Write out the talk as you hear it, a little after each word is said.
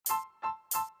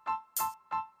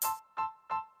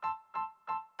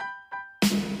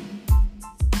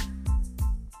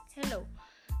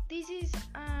is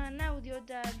an audio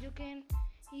that you can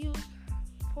use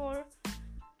for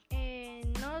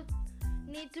not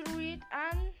need to read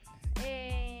and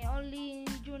only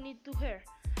you need to hear.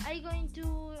 I'm going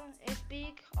to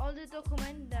speak all the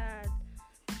document that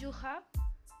you have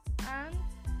and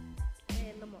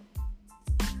no more.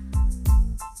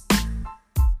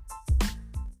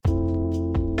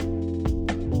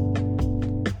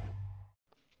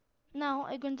 Now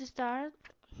I'm going to start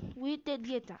with the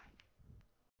dieta.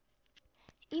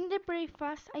 In the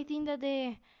breakfast, I think that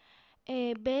the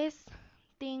best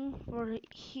thing for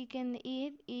he can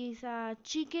eat is a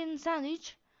chicken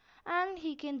sandwich and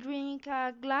he can drink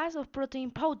a glass of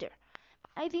protein powder.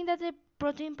 I think that the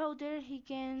protein powder he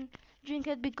can drink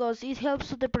it because it helps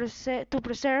to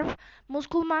preserve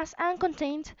muscle mass and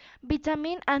contains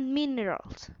vitamin and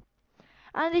minerals.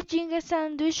 And the chicken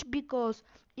sandwich because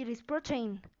it is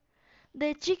protein.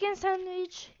 The chicken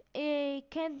sandwich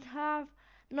can't have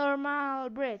normal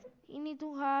bread. You need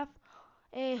to have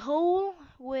a whole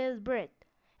wheat bread,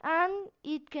 and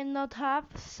it cannot have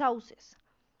sauces.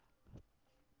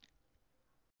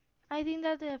 I think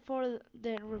that for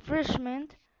the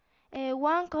refreshment,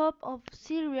 1 cup of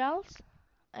cereals,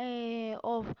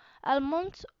 of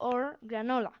almonds or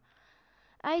granola.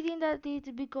 I think that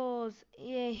it's because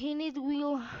he need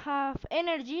will have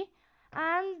energy,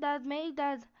 and that make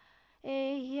that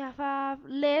he have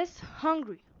less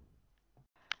hungry.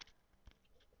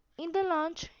 In the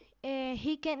lunch,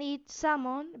 he can eat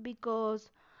salmon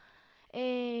because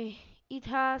it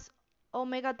has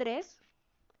omega 3,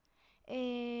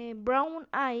 brown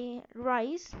eye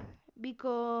rice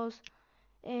because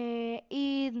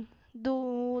it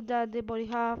do that the body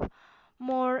have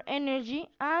more energy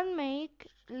and make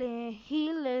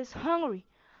he less hungry,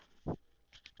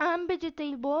 and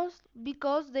vegetables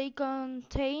because they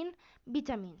contain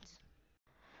vitamins.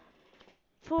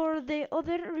 For the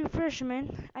other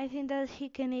refreshment, I think that he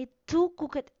can eat 2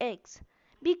 cooked eggs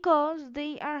because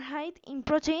they are high in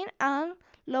protein and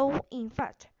low in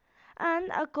fat,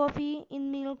 and a coffee in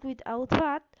milk without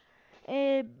fat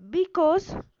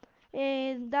because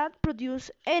that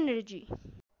produce energy.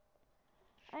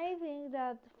 I think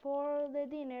that for the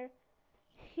dinner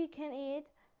he can eat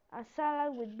a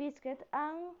salad with biscuit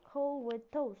and whole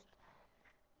wheat toast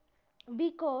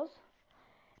because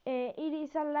it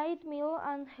is a light meal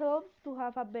and helps to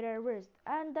have a better rest,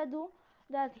 and that do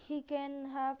that he can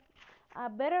have a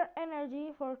better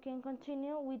energy for can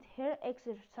continue with her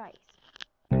exercise.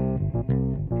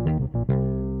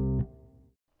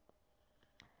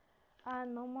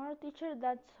 And no more teacher,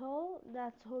 that's all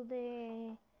the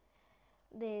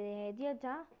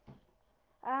dieta.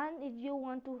 And if you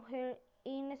want to hear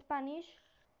in Spanish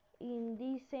in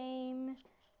this same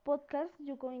podcast,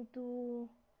 you're going to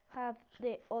have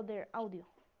the other audio.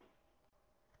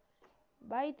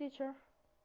 Bye, teacher.